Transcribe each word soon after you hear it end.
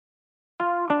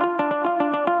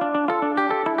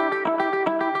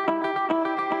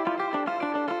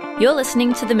You're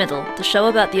listening to The Middle, the show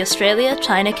about the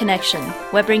Australia-China connection.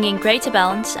 We're bringing greater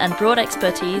balance and broad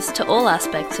expertise to all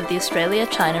aspects of the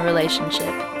Australia-China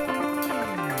relationship.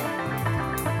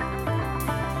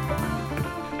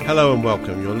 Hello and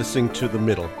welcome. You're listening to The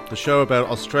Middle, the show about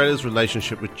Australia's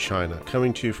relationship with China,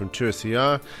 coming to you from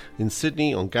 2SER in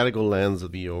Sydney on Gadigal lands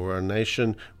of the Eora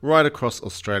Nation, right across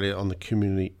Australia on the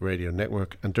Community Radio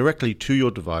Network, and directly to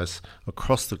your device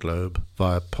across the globe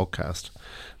via podcast.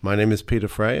 My name is Peter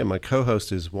Frey, and my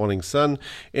co-host is Wong Sun,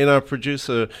 and our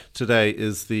producer today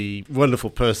is the wonderful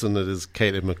person that is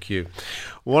Caitlin McHugh.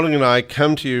 Wong and I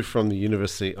come to you from the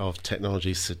University of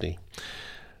Technology, Sydney.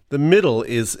 The Middle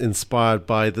is inspired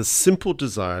by the simple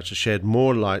desire to shed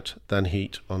more light than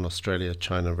heat on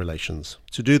Australia-China relations.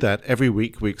 To do that, every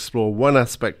week we explore one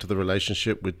aspect of the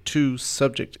relationship with two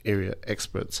subject area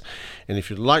experts. And if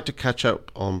you'd like to catch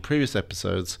up on previous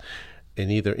episodes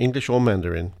in either English or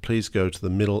Mandarin, please go to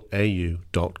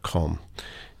themiddleau.com.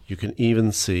 You can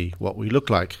even see what we look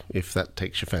like if that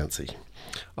takes your fancy.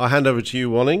 I'll hand over to you,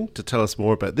 Wong, to tell us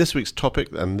more about this week's topic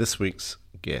and this week's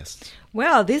guests.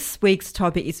 Well, this week's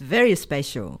topic is very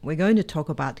special. We're going to talk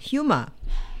about humour.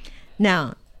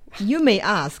 Now, you may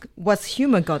ask, what's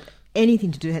humour had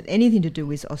anything to do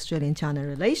with Australian-China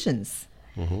relations?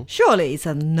 Mm-hmm. Surely it's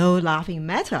a no-laughing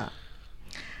matter.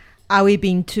 Are we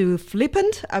being too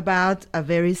flippant about a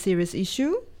very serious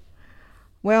issue?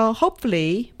 Well,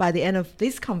 hopefully, by the end of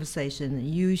this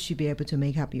conversation, you should be able to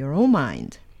make up your own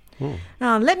mind.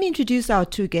 Now, let me introduce our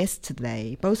two guests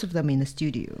today, both of them in the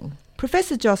studio.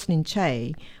 Professor Jocelyn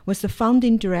Chey was the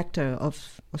founding director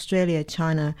of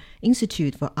Australia-China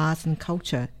Institute for Arts and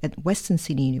Culture at Western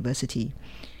Sydney University.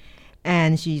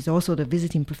 And she's also the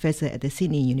visiting professor at the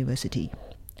Sydney University.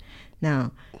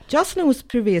 Now, Jocelyn was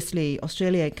previously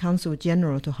Australia Consul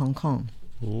General to Hong Kong.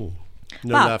 Ooh.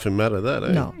 No laughing matter that,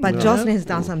 eh? No, but Jocelyn has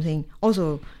done something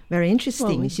also very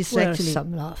interesting. Well, She's actually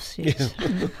some laughs, yes.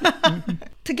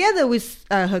 Together with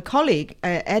her colleague,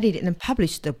 edited and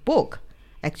published a book,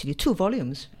 actually 2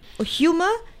 volumes,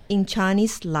 Humour in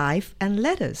Chinese Life and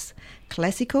Letters,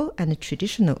 Classical and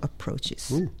Traditional Approaches.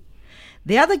 Ooh.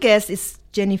 The other guest is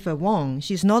Jennifer Wong.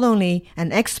 She's not only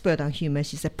an expert on humour,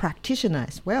 she's a practitioner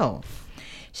as well.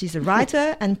 She's a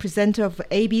writer and presenter of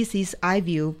ABC's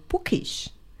iView Bookish.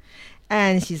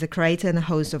 And she's a creator and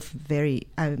host of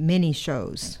many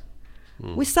shows.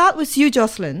 We start with you,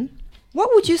 Jocelyn. What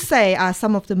would you say are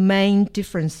some of the main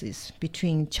differences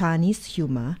between Chinese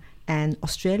humour and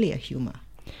Australia humour?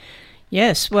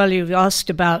 Yes, well, you've asked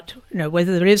about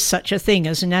whether there is such a thing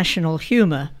as national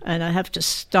humour, and I have to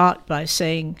start by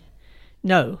saying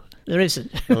no. There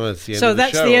isn't. Well, that's the end so of the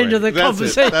that's show, the end right? of the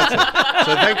conversation. That's it.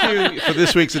 So thank you for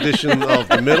this week's edition of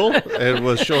The Middle. It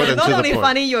was short and to the point. Not only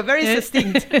funny, you're very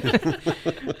succinct.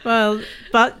 Well,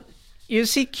 but you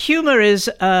see, humour is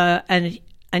an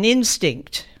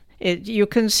instinct. You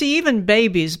can see even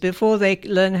babies, before they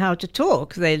learn how to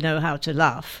talk, they know how to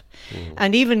laugh.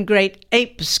 And even great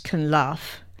apes can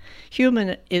laugh.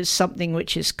 Humour is something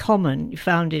which is common,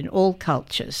 found in all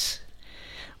cultures.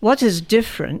 What is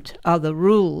different are the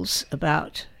rules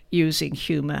about using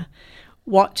humour,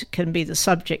 what can be the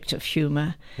subject of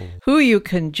humour, who you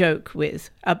can joke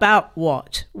with, about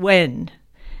what, when,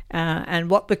 and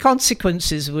what the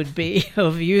consequences would be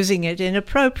of using it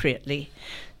inappropriately.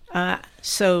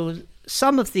 So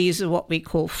some of these are what we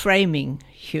call framing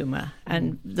humour,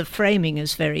 and the framing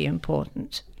is very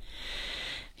important.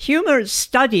 Humour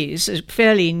studies is a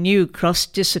fairly new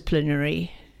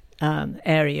cross-disciplinary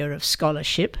area of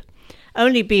scholarship,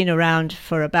 only been around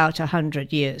for about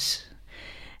 100 years.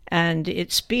 And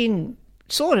it's been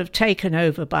sort of taken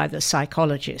over by the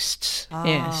psychologists.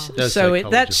 Yes, so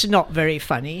that's not very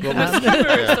funny.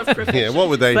 What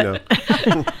would they know?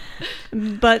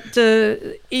 But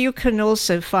you can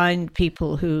also find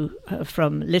people who are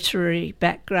from literary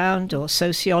background or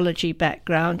sociology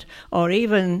background, or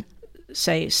even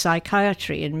say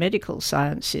psychiatry and medical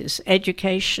sciences,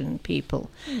 education people,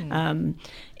 in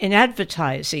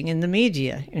advertising, in the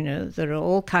media. There are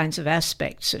all kinds of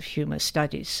aspects of humour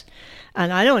studies.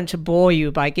 And I don't want to bore you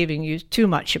by giving you too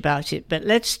much about it, but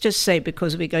let's just say,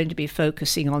 because we're going to be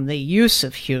focusing on the use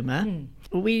of humour,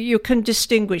 you can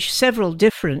distinguish several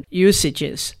different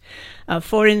usages.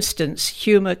 For instance,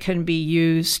 humour can be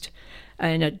used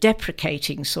in a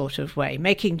deprecating sort of way,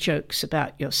 making jokes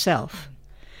about yourself.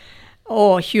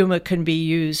 Or humour can be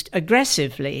used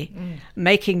aggressively,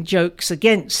 making jokes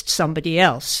against somebody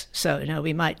else. So,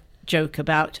 we might joke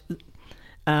about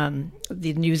the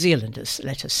New Zealanders,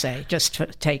 let us say, just to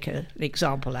take an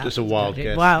example out. Just a wild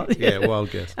guess. Wild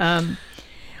guess.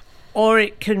 Or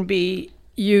it can be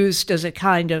used as a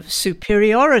kind of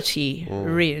superiority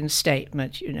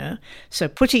reinstatement, so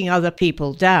putting other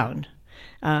people down,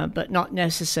 but not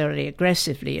necessarily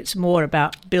aggressively. It's more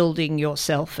about building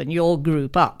yourself and your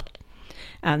group up.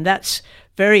 And that's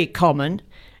very common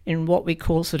in what we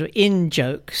call sort of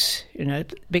in-jokes.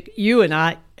 You and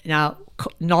I now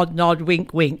nod,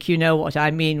 wink, wink. You know what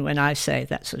I mean when I say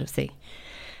that sort of thing.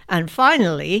 And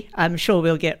finally, I'm sure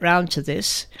we'll get round to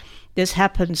this. This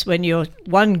happens when you're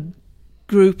one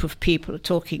group of people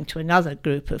talking to another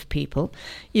group of people.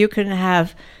 You can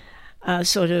have a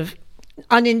sort of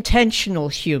unintentional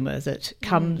humour that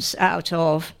comes out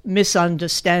of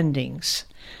misunderstandings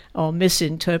or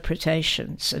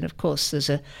misinterpretations. And of course, there's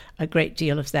a great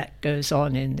deal of that goes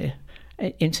on in the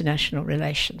international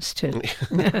relations too.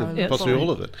 Possibly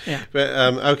all of it. Yeah. But,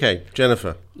 okay,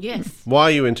 Jennifer. Yes. Why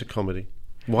are you into comedy?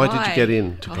 Why did you get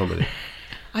into comedy?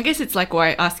 I guess it's like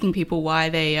asking people why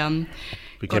they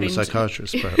became a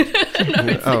psychiatrist, perhaps.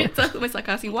 No, it's almost like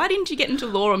asking, why didn't you get into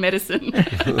law or medicine?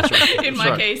 That's right. In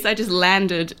my case, I just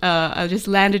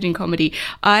landed in comedy.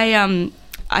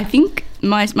 I think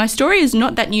my story is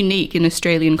not that unique in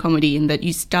Australian comedy, in that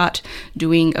you start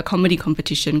doing a comedy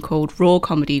competition called Raw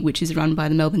Comedy, which is run by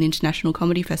the Melbourne International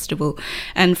Comedy Festival,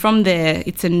 and from there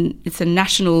it's a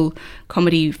national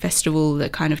comedy festival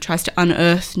that kind of tries to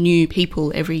unearth new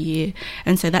people every year,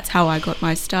 and so that's how I got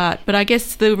my start. But I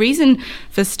guess the reason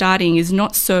for starting is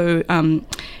not so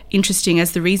interesting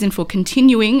as the reason for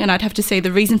continuing, and I'd have to say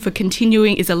the reason for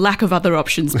continuing is a lack of other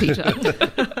options, Peter.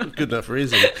 Good enough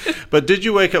reason. But did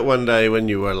you wake up one day when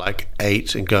you were like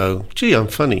 8 and go, gee, I'm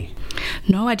funny?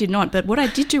 No, I did not. But what I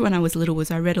did do when I was little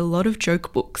was I read a lot of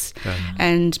joke books.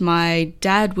 And my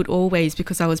dad would always,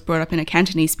 because I was brought up in a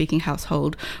Cantonese-speaking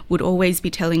household, would always be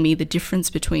telling me the difference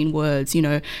between words.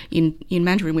 In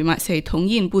Mandarin we might say 同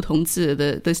音不同字.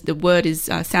 The word is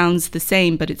sounds the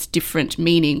same, but it's different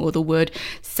meaning, or the word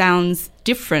sounds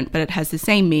different, but it has the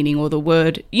same meaning, or the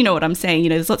word, you know what I'm saying,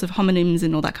 there's lots of homonyms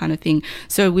and all that kind of thing.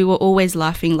 So we were always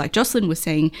laughing, like Jocelyn was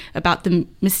saying, about the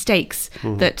mistakes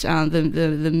that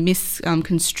the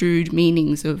misconstrued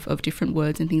meanings of different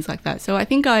words and things like that. So I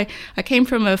think I came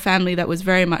from a family that was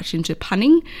very much into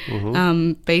punning,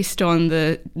 based on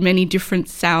the many different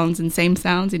sounds and same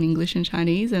sounds in English and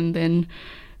Chinese, and then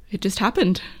it just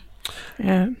happened.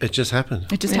 Yeah. It just happened.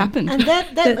 It just happened. And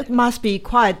that must be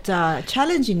quite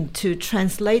challenging to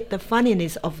translate the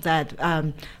funniness of that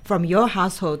from your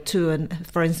household to,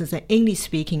 for instance, an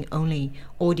English-speaking only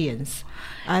audience.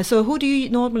 So who do you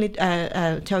normally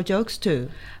tell jokes to?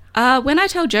 When I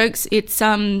tell jokes, it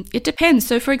depends.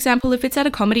 So, for example, if it's at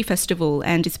a comedy festival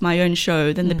and it's my own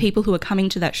show, then the people who are coming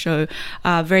to that show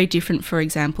are very different, for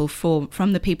example,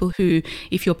 from the people who,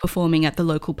 if you're performing at the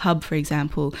local pub, for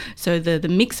example. So the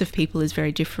mix of people is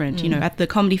very different. At the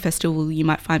comedy festival, you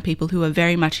might find people who are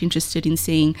very much interested in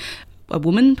seeing a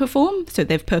woman perform, so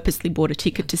they've purposely bought a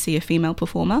ticket to see a female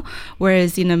performer,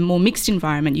 whereas in a more mixed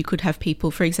environment you could have people,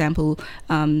 for example,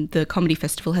 the comedy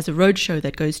festival has a road show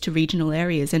that goes to regional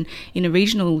areas, and in a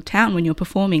regional town when you're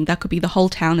performing, that could be the whole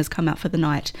town has come out for the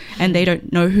night and they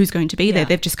don't know who's going to be there.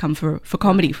 They've just come for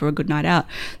comedy, for a good night out.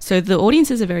 So the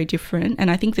audiences are very different, and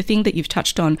I think the thing that you've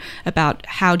touched on about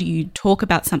how do you talk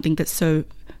about something that's so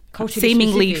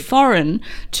seemingly specific, foreign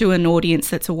to an audience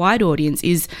that's a wide audience,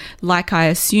 is like I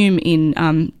assume in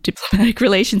diplomatic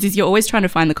relations, is you're always trying to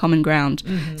find the common ground.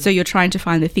 So you're trying to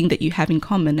find the thing that you have in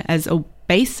common as a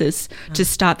basis to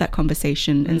start that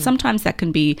conversation. And sometimes that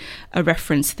can be a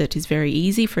reference that is very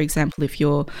easy. For example,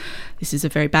 this is a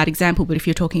very bad example, but if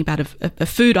you're talking about a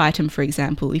food item, for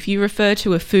example, if you refer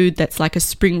to a food that's like a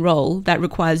spring roll, that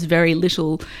requires very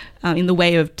little in the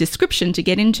way of description to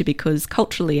get into, because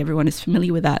culturally everyone is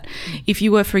familiar with that. If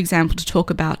you were, for example, to talk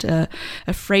about a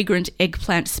fragrant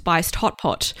eggplant spiced hot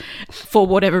pot for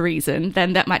whatever reason,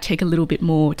 then that might take a little bit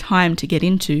more time to get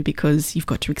into, because you've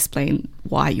got to explain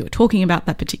why you're talking about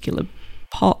that particular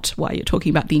pot, why you're talking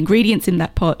about the ingredients in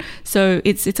that pot. So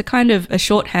it's a kind of a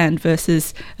shorthand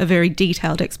versus a very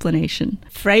detailed explanation.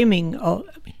 Framing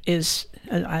is,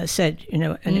 as I said,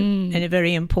 a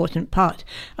very important part.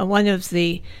 And one of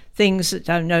the things that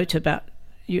I note about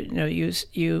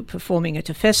you performing at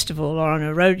a festival or on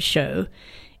a road show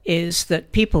is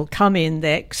that people come in,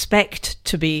 they expect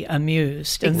to be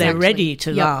amused, and they're ready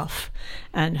to laugh,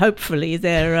 and hopefully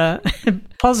they're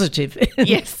positive.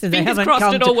 Yes, they haven't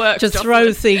come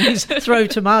to throw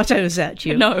tomatoes at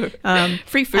you. No,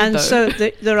 free food. And though. so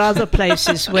there are other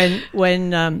places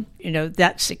when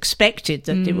that's expected,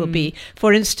 that it will be,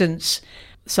 for instance,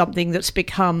 something that's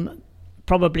become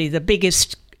probably the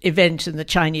biggest event in the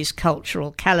Chinese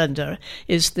cultural calendar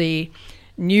is the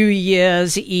New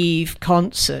Year's Eve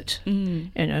concert,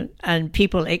 and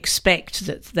people expect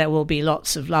that there will be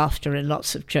lots of laughter and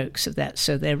lots of jokes of that,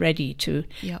 so they're ready to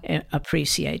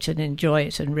appreciate and enjoy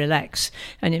it and relax.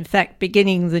 And in fact,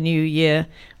 beginning the new year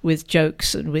with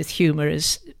jokes and with humour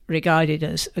is regarded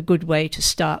as a good way to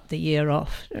start the year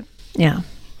off. Yeah.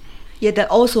 Yeah, that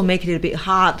also make it a bit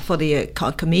hard for the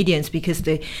comedians because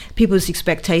the people's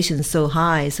expectations so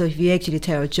high. So if you actually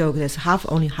tell a joke that's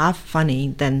only half funny,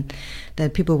 then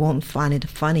people won't find it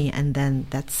funny, and then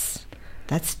that's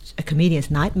a comedian's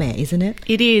nightmare, isn't it?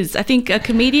 It is. I think a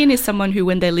comedian is someone who,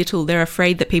 when they're little, they're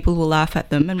afraid that people will laugh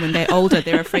at them, and when they're older,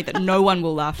 they're afraid that no one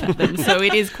will laugh at them. So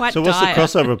it is quite So what's dire. the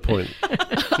crossover point?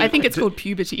 I think it's called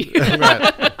puberty.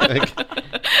 Right. Okay.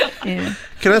 Yeah.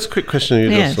 Can I ask a quick question of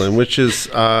you, Yes. Jocelyn, which is,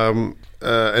 and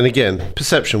again,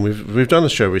 perception. We've done a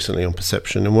show recently on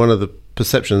perception, and one of the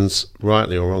perceptions,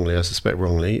 rightly or wrongly, I suspect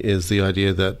wrongly, is the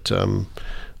idea that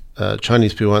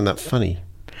Chinese people aren't that funny.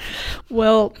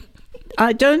 Well,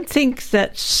 I don't think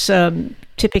that's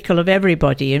typical of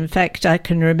everybody. In fact, I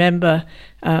can remember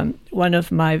one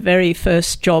of my very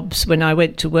first jobs when I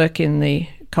went to work in the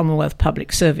Commonwealth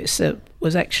Public Service that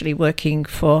was actually working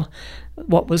for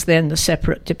what was then the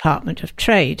separate Department of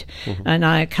Trade. And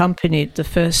I accompanied the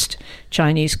first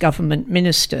Chinese government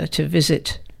minister to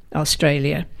visit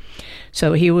Australia.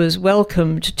 So he was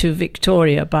welcomed to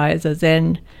Victoria by the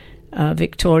then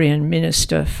Victorian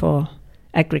Minister for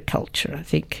Agriculture, I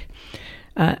think.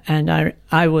 And I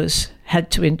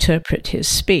had to interpret his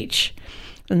speech.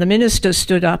 And the minister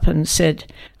stood up and said,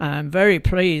 "I'm very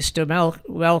pleased to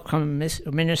welcome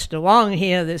Minister Wong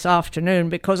here this afternoon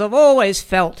because I've always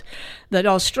felt that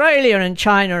Australia and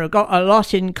China have got a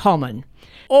lot in common.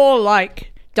 All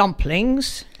like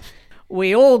dumplings,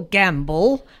 we all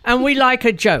gamble, and we like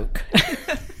a joke."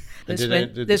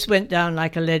 This went down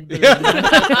like a lead balloon.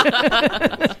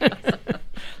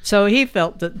 So he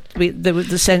felt that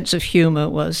the sense of humour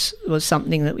was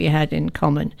something that we had in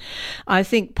common. I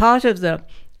think part of the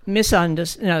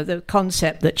the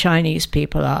concept that Chinese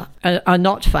people are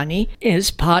not funny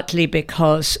is partly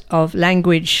because of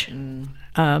language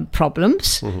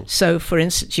problems. So, for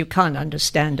instance, you can't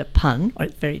understand a pun, or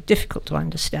it's very difficult to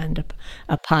understand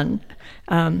a pun,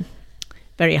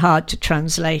 very hard to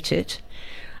translate it,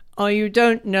 or you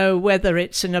don't know whether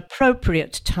it's an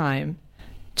appropriate time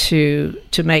to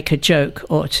make a joke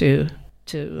or to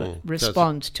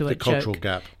respond to a joke. Cultural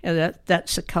gap.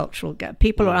 That's a cultural gap.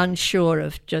 People are unsure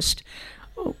of just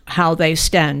how they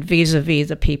stand vis-a-vis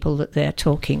the people that they're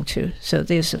talking to. So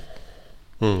this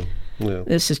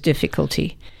is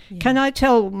difficulty. Yeah. Can I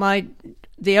tell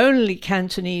the only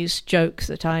Cantonese joke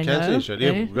that I know? Cantonese joke?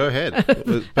 Yeah, go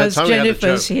ahead. As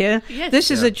Jennifer's here. Yes. This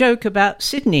is a joke about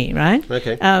Sydney, right?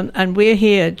 Okay. And we're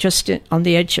here just on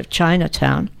the edge of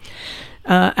Chinatown.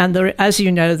 And as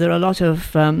you know, there are a lot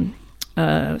of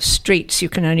streets you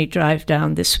can only drive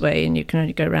down this way and you can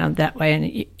only go around that way,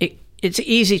 and it's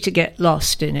easy to get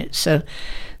lost in it. So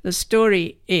the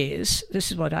story is,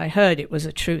 this is what I heard, it was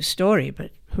a true story,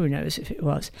 but who knows if it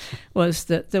was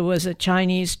that there was a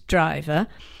Chinese driver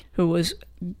who was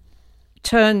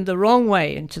turned the wrong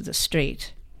way into the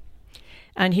street,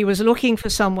 and he was looking for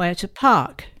somewhere to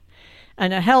park,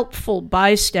 and a helpful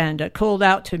bystander called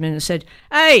out to him and said,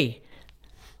 "Hey,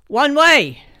 one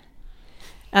way."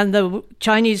 And the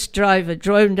Chinese driver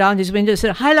drove down his window and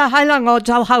said, "Hai la, ngo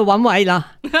zhao hao one way la."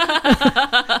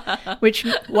 Which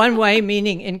one way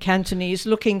meaning in Cantonese,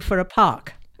 looking for a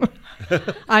park.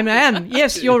 I am.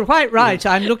 Yes, you're quite right.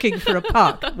 I'm looking for a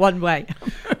park, one way.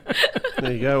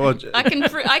 There you go. Well, I can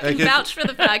vouch for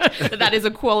the fact that is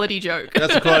a quality joke.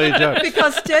 that's a quality joke.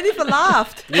 Because Jennifer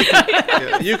laughed.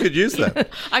 You could use that.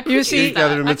 I could You use see- that.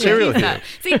 gathered I could material use here.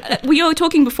 that. See, we were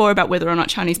talking before about whether or not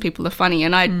Chinese people are funny,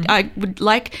 and I would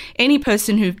like any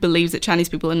person who believes that Chinese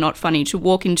people are not funny to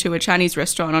walk into a Chinese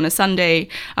restaurant on a Sunday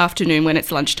afternoon when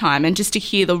it's lunchtime and just to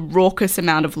hear the raucous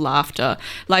amount of laughter.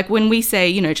 Like when we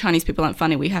say, Chinese people aren't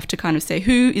funny, we have to kind of say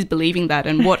who is believing that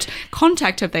and what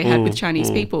contact have they had with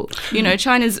Chinese people.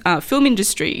 China's film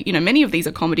industry, you know, many of these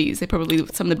are comedies. They're probably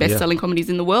some of the best-selling comedies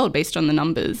in the world based on the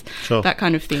numbers, that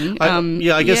kind of thing.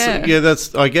 I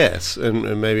guess,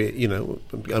 and maybe, you know,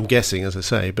 I'm guessing, as I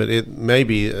say, but it may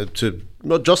be to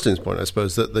Jocelyn's point, I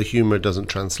suppose, that the humour doesn't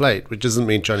translate, which doesn't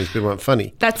mean Chinese people aren't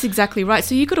funny. That's exactly right.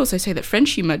 So you could also say that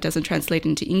French humour doesn't translate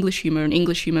into English humour, and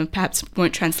English humour perhaps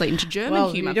won't translate into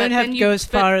German humour. You don't have to go as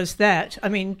far as that. I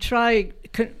mean, try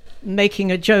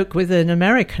making a joke with an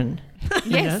American.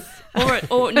 Yes.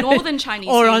 Or Northern Chinese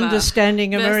or humour.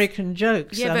 Understanding American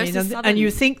jokes. Yeah, and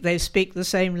you think they speak the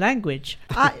same language.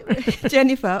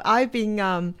 Jennifer, I've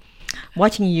been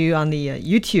watching you on the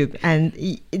YouTube, and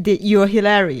you're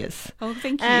hilarious. Oh,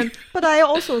 thank you. But I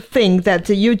also think that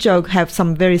your joke have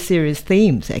some very serious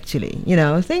themes, actually. You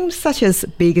know, themes such as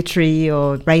bigotry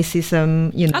or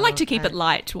racism. You know, I like to keep it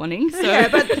light, Wanning. So. Yeah,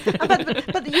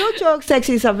 but your jokes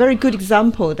actually is a very good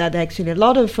example that actually a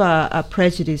lot of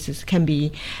prejudices can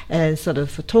be sort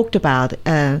of talked about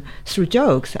through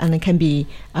jokes, and it can be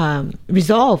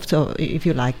resolved, or if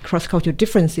you like, cross-cultural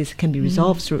differences can be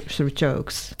resolved through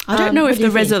jokes. I don't know if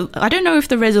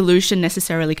the resolution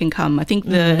necessarily can come. I think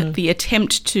the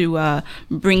attempt to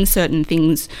bring certain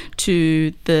things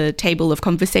to the table of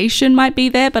conversation might be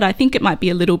there, but I think it might be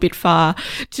a little bit far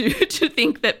to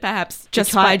think that perhaps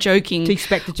just by joking to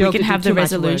expect the joke we can have the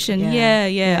resolution.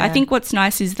 Yeah. I think what's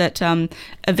nice is that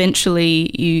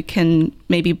eventually you can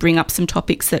maybe bring up some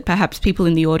topics that perhaps people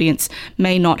in the audience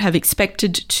may not have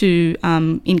expected to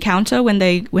encounter when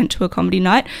they went to a comedy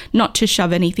night, not to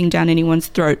shove anything down anyone's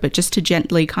throat, but just to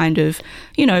gently kind of,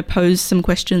 pose some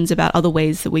questions about other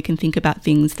ways that we can think about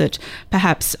things that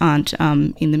perhaps aren't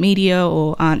in the media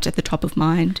or aren't at the top of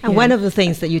mind. And one of the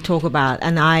things that you talk about,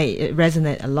 and I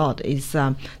resonate a lot, is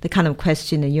the kind of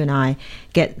question that you and I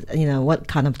get, what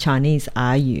kind of Chinese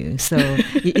are you? So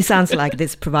it sounds like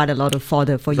this provide a lot of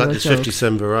fodder for your jokes.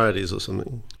 57 varieties or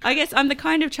something. I guess I'm the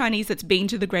kind of Chinese that's been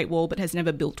to the Great Wall but has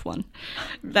never built one.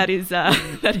 That is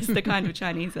the kind of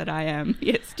Chinese that I am.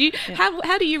 Yes.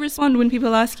 How do you respond when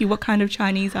people ask you what kind of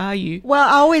Chinese are you? Well,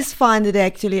 I always find that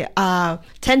actually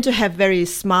tend to have very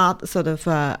smart sort of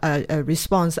a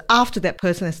response after that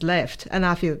person has left, and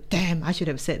I feel, damn, I should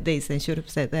have said this and should have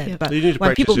said that. Yeah. But you need to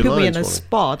when people practice your put me in lines, a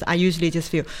spot, I usually just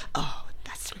feel, oh,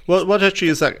 that's really Well, what actually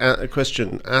is that a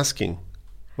question asking?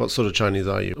 What sort of Chinese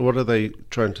are you? What are they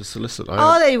trying to solicit?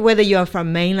 Whether you're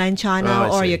from mainland China Oh, I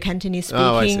or see. you're Cantonese speaking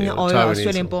Oh, I see. or Taiwanese you're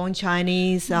Australian-born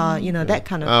Chinese, that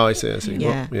kind of... Oh, I see.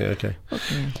 Yeah. Well, okay.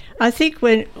 I think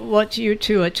what you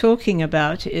two are talking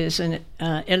about is an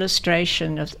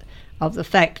illustration of the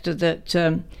fact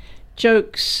that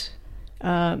jokes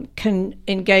can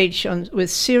engage with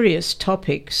serious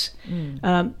topics,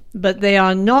 but they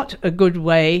are not a good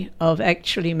way of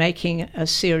actually making a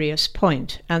serious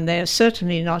point, and they are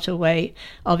certainly not a way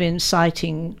of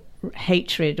inciting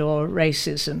hatred or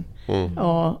racism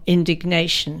or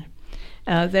indignation.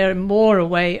 They're more a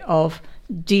way of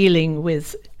dealing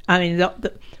with...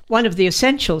 one of the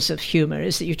essentials of humour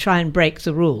is that you try and break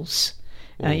the rules.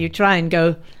 You try and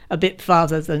go a bit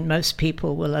farther than most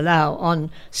people will allow on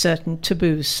certain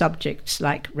taboo subjects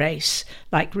like race,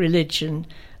 like religion,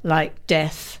 like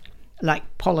death, like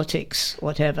politics,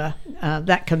 whatever.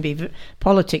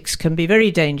 Politics can be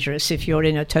very dangerous if you're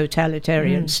in a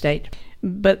totalitarian state.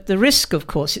 But the risk, of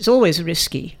course, it's always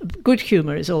risky. Good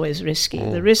humour is always risky.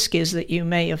 The risk is that you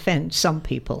may offend some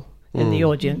people in the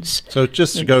audience. So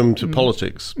just to go into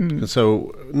politics,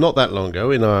 so not that long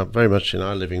ago, very much in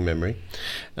our living memory,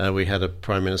 we had a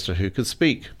Prime Minister who could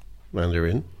speak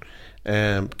Mandarin,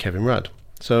 Kevin Rudd.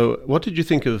 So what did you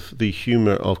think of the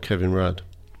humour of Kevin Rudd,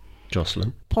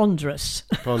 Jocelyn? Ponderous.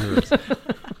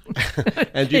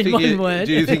 And do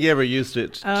you think he ever used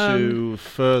it to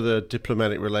further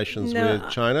diplomatic relations with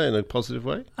China in a positive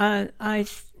way?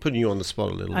 Putting you on the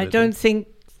spot a little bit. I don't think...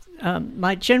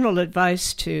 my general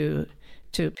advice to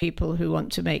people who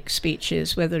want to make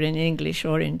speeches, whether in English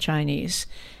or in Chinese,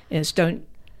 is don't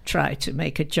try to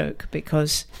make a joke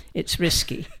because it's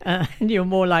risky. And you're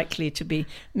more likely to be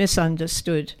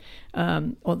misunderstood,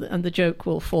 and the joke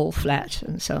will fall flat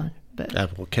and so on.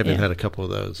 But, Kevin had a couple of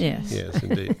those. Yes,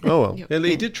 indeed. Oh, well.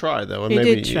 He did try, though. And he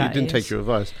maybe did try, he didn't take your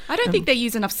advice. I don't think they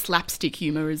use enough slapstick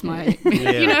humour as my,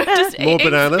 just more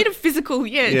banana. A bit of physical,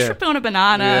 tripping on a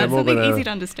banana, something banana. easy to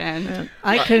understand.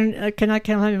 Can I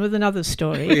come home with another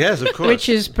story? Yes, of course. Which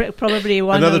is probably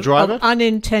one of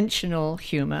unintentional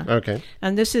humour. Okay.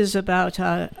 And this is about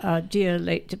our dear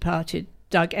late departed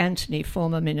Doug Anthony,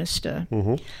 former minister,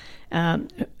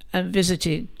 and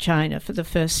visited China for the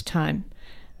first time.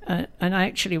 And I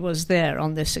actually was there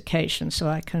on this occasion, so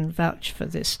I can vouch for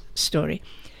this story.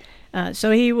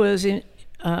 So he was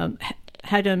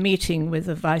had a meeting with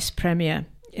the Vice Premier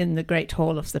in the Great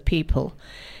Hall of the People,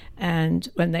 and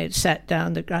when they had sat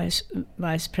down, the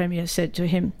Vice Premier said to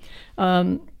him,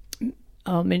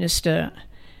 "Our Minister,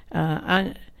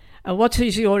 what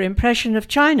is your impression of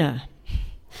China?"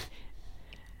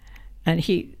 And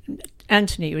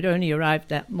Anthony, who had only arrived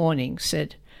that morning,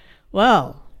 said,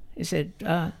 "Well," he said,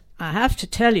 "I have to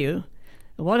tell you,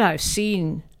 what I've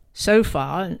seen so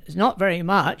far is not very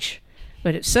much,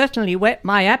 but it certainly whet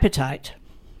my appetite."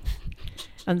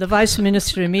 And the Vice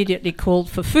Minister immediately called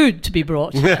for food to be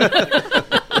brought.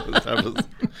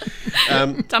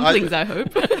 Dumplings, I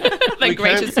hope. Like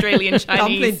great Australian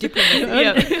Chinese.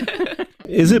 Yeah.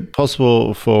 Is it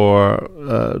possible for...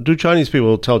 do Chinese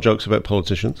people tell jokes about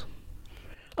politicians?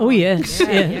 Oh, yes. Do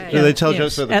they tell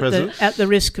jokes about the president? At the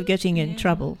risk of getting in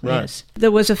trouble, Right. yes.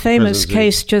 There was a famous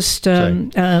case just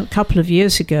a couple of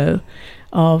years ago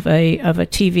of a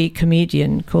TV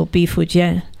comedian called Bi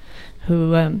Fujian,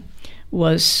 who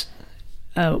was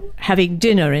having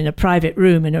dinner in a private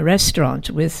room in a restaurant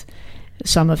with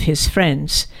some of his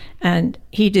friends, and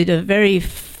he did a very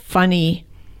funny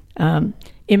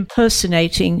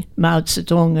impersonating Mao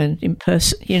Zedong,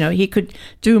 and he could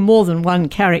do more than one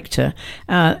character,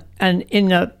 and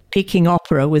in a Peking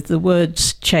opera with the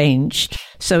words changed,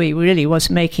 so he really was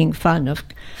making fun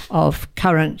of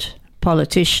current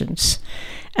politicians.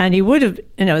 And he would have,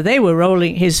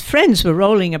 his friends were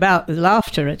rolling about with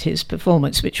laughter at his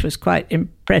performance, which was quite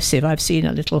impressive. I've seen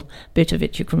a little bit of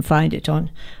it. You can find it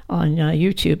on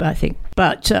YouTube, I think.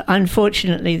 But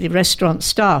unfortunately, the restaurant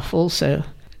staff also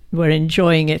were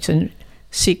enjoying it and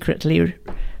secretly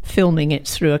filming it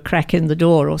through a crack in the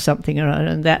door or something,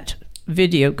 and that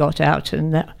video got out,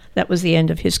 and that was the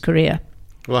end of his career.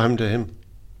 What happened to him?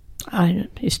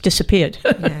 He's disappeared.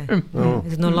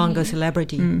 He's no longer a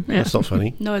celebrity. That's not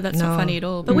funny. No, that's not funny at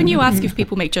all. But when you ask if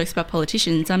people make jokes about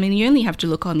politicians, I mean, you only have to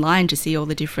look online to see all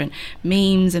the different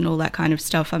memes and all that kind of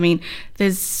stuff. I mean,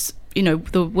 there's, the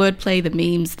wordplay, the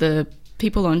memes, the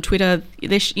people on Twitter,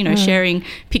 they're sharing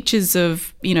pictures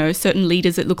of, certain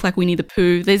leaders that look like Winnie the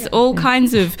Pooh. There's all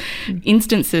kinds of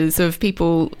instances of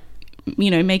people,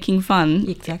 making fun.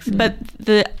 Exactly. But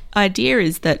the idea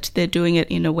is that they're doing it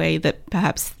in a way that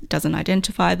perhaps doesn't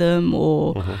identify them,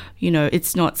 or,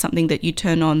 it's not something that you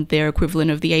turn on their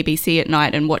equivalent of the ABC at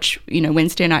night and watch,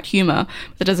 Wednesday night humour.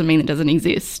 That doesn't mean it doesn't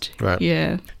exist. Right.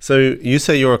 Yeah. So you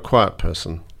say you're a quiet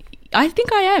person. I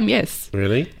think I am, yes.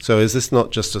 Really? So is this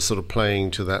not just a sort of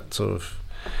playing to that sort of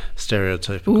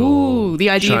stereotypical... Ooh, the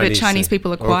idea that Chinese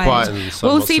people are quiet. And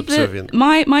somewhat subservient.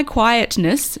 My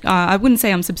quietness, I wouldn't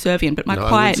say I'm subservient, but my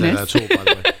quietness... I wouldn't say that at all,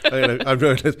 by the way. I'm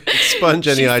going to expunge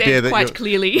any idea that quite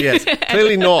clearly. Yes,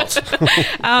 clearly not.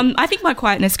 I think my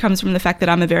quietness comes from the fact that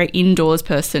I'm a very indoors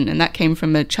person, and that came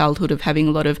from a childhood of having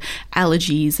a lot of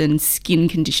allergies and skin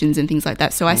conditions and things like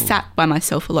that. So I sat by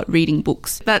myself a lot reading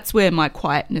books. That's where my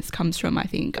quietness comes from, I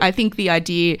think. I think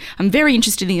I'm very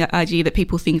interested in the idea that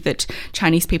people think that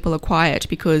Chinese people are quiet,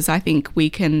 because I think we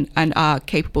can and are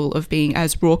capable of being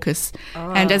as raucous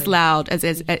and as loud as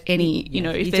any, if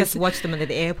you there's... just watch them at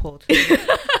the airport.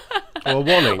 Or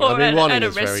Wanning. Or Wanning at a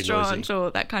is very restaurant noisy.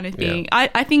 or that kind of thing. Yeah.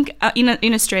 I think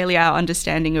in Australia, our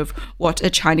understanding of what a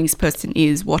Chinese person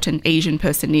is, what an Asian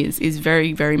person is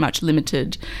very, very much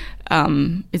limited.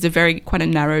 Is quite a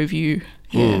narrow view.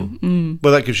 Yeah.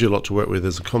 Well, that gives you a lot to work with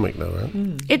as a comic, though, right?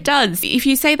 It does. If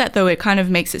you say that, though, it kind of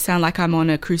makes it sound like I'm on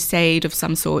a crusade of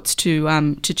some sorts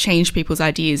to change people's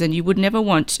ideas, and you would never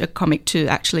want a comic to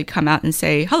actually come out and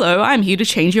say, "Hello, I'm here to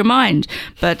change your mind."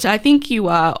 But I think you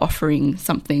are offering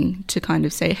something to kind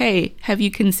of say, "Hey, have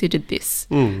you considered this?"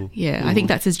 I think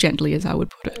that's as gently as I would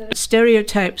put it.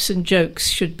 Stereotypes and jokes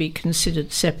should be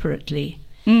considered separately.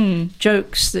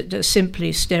 Jokes that are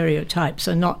simply stereotypes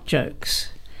are not jokes.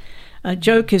 A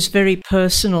joke is very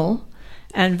personal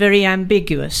and very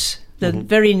ambiguous. The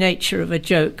very nature of a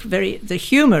joke, the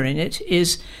humour in it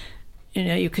is,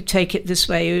 you could take it this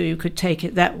way or you could take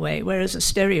it that way, whereas a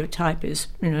stereotype is,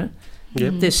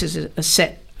 this is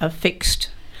a fixed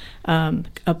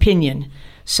opinion.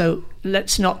 So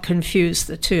let's not confuse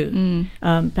the two.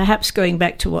 Perhaps going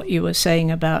back to what you were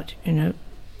saying about,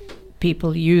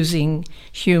 people using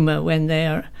humour when they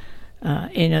are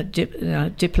in a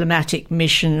diplomatic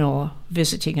mission or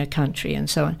visiting a country and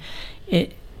so on.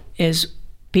 It is,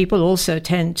 people also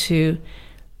tend to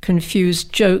confuse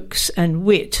jokes and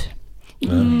wit.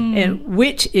 And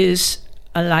wit is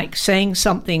like saying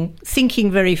something,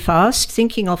 thinking very fast,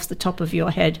 thinking off the top of your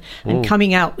head and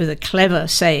coming out with a clever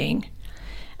saying.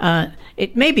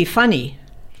 It may be funny,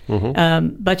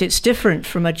 but it's different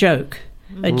from a joke.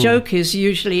 A joke is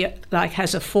usually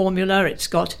has a formula. It's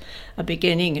got a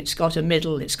beginning, it's got a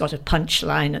middle, it's got a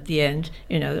punchline at the end.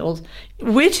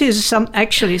 Wit is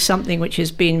actually something which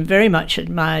has been very much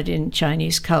admired in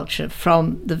Chinese culture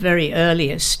from the very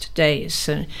earliest days.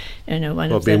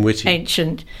 One of the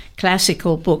ancient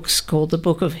classical books called the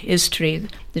Book of History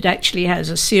that actually has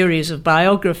a series of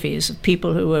biographies of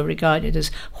people who were regarded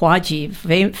as huaji,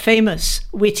 famous,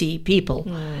 witty people.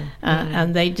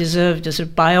 And they deserved as a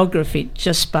biography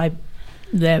just by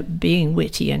their being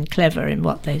witty and clever in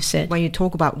what they said. When you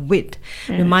talk about wit,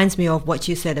 it reminds me of what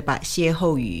you said about 歇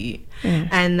后语.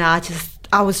 And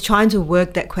I was trying to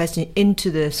work that question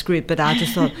into the script, but I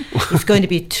just thought it's going to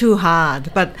be too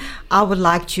hard. But I would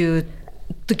like to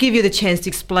give you the chance to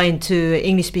explain to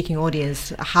English-speaking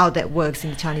audience how that works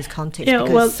in the Chinese context,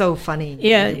 because it's so funny.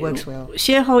 Yeah, it works well.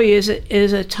 歇后语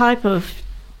is a type of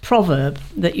proverb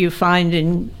that you find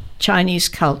in Chinese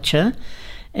culture,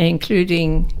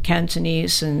 including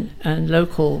Cantonese and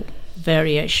local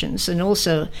variations, and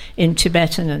also in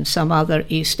Tibetan and some other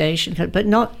East Asian, but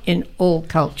not in all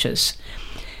cultures.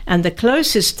 And the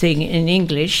closest thing in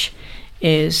English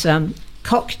is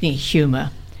Cockney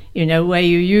humour, where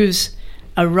you use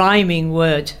a rhyming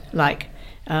word like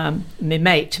me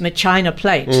mate, my china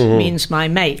plate means my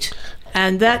mate.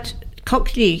 And that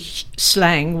Cockney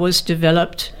slang was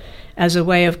developed as a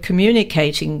way of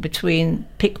communicating between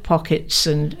pickpockets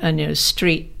and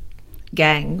street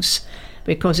gangs,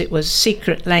 because it was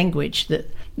secret language that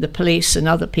the police and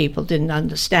other people didn't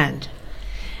understand.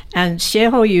 And 歇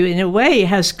后语, in a way,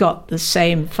 has got the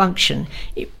same function.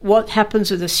 What happens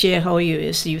with the 歇后语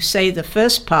is you say the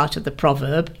first part of the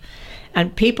proverb,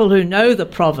 and people who know the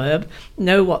proverb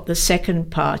know what the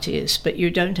second part is, but you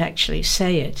don't actually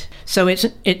say it. So it's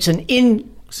an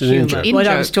in-humour. What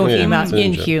I was talking about,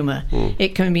 in-humour.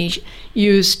 It can be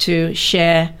used to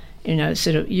share,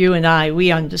 sort of you and I,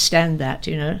 we understand that,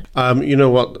 You know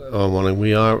what, Wong,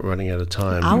 we are running out of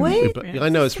time. Are we? I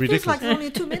know, it's ridiculous. It's like only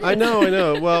 2 minutes. I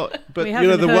know. Well, but we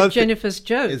haven't heard Jennifer's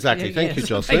joke. Exactly. Thank you,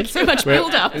 Jocelyn. So much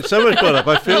build-up. So much build-up.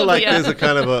 I feel like there's a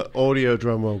kind of an audio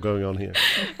drum roll going on here.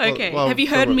 Okay. Well, have you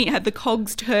heard me? Had the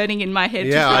cogs turning in my head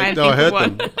to try and I think heard of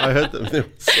one? them. I heard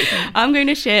them. I'm going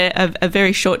to share a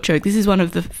very short joke. This is one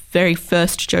of the very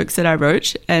first jokes that I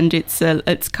wrote, and it's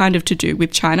kind of to do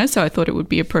with China, so I thought it would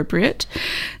be appropriate.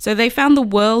 So they found the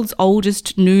world's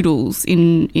oldest noodles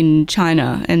in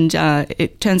China, and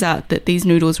it turns out that these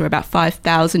noodles were about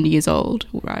 5,000 years old,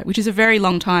 right? Which is a very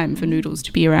long time for noodles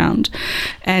to be around.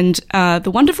 And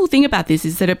the wonderful thing about this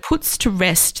is that it puts to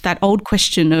rest that old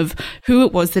question of who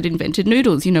it was that invented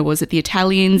noodles. Was it the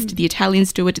Italians? Did the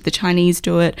Italians do it? Did the Chinese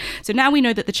do it? So now we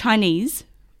know that the Chinese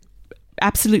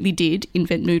absolutely did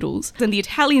invent noodles. And the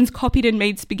Italians copied and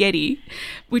made spaghetti,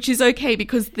 which is okay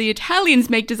because the Italians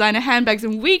make designer handbags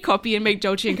and we copy and make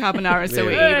dolce and carbonara, so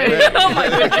we're even. Oh my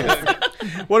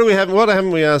goodness. What haven't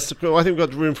we asked? I think we've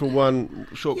got room for one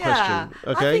short question.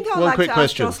 Okay, I think I would one like quick to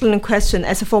question. ask Jocelyn a question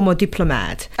as a former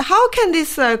diplomat. How can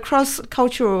this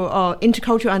cross-cultural or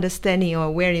intercultural understanding or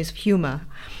awareness of humour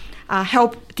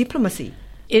help diplomacy?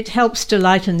 It helps to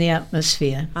lighten the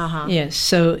atmosphere. Yes,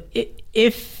 so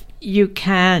if you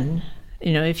can,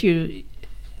 if you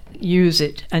use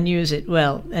it and use it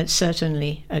well, that's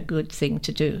certainly a good thing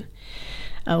to do.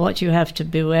 What you have to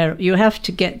beware, you have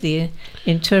to get the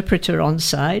interpreter on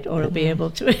side or be able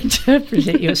to interpret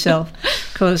it yourself.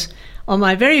 Because on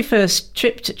my very first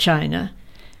trip to China,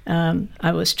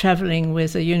 I was travelling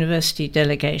with a university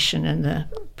delegation, and the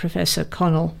Professor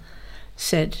Connell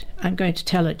said, I'm going to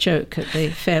tell a joke at the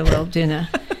farewell dinner.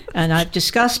 And I've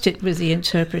discussed it with the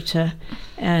interpreter,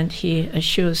 and he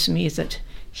assures me that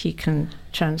he can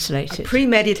translate it.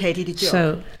 Premeditated joke.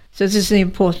 So this is the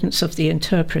importance of the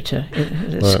interpreter.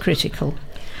 It's critical.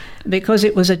 Because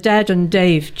it was a Dad and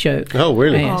Dave joke. Oh,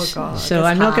 really? Yes. Oh, God. So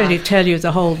I'm not going to tell you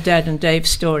the whole Dad and Dave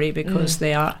story because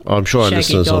they are I'm sure our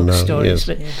shaggy listeners will dog know. stories.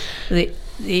 Yes. But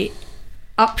the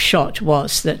upshot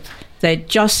was that they'd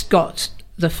just got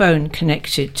the phone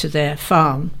connected to their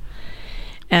farm,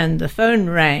 and the phone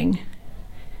rang.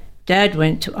 Dad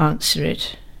went to answer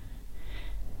it.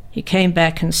 He came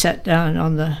back and sat down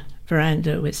on the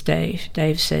veranda with Dave.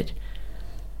 Dave said,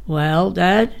 well,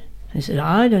 Dad? I said,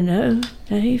 I don't know,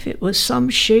 Dave. It was some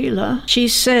Sheila. She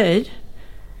said,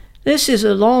 this is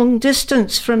a long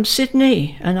distance from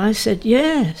Sydney. And I said,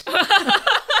 yes.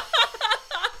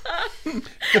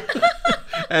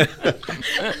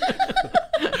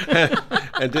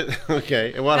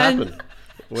 And what happened?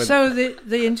 So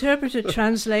the interpreter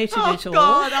translated it all. Oh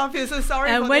God, I feel so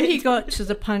sorry. And when he got to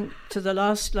the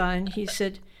last line, he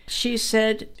said, she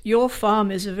said, your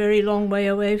farm is a very long way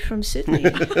away from Sydney.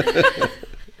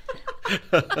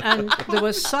 And there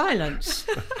was silence.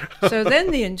 So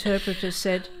then the interpreter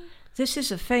said, this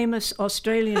is a famous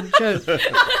Australian joke.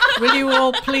 Will you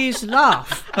all please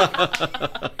laugh?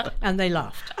 And they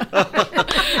laughed.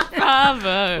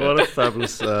 Bravo. What a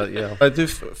fabulous, I do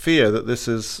fear that this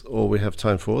is all we have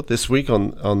time for this week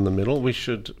on The Middle. We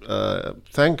should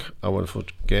thank our wonderful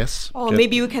guests. Or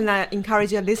maybe we can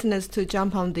encourage our listeners to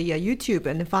jump on the YouTube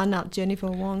and find out Jennifer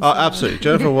Wong. Oh, absolutely.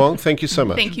 Jennifer Wong, thank you so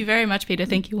much. Thank you very much, Peter.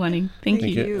 Thank you, Wanning. Thank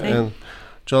you. And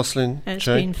Jocelyn, It's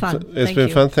Chey, been fun. It's Thank been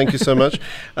you. fun. Thank you so much.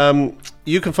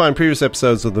 You can find previous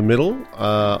episodes of The Middle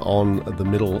on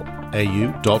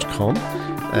themiddleau.com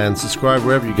and subscribe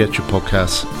wherever you get your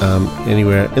podcasts,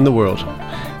 anywhere in the world.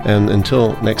 And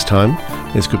until next time,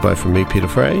 it's goodbye from me, Peter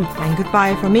Frey. And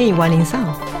goodbye from me, Wan Ling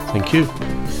Sao. Thank you.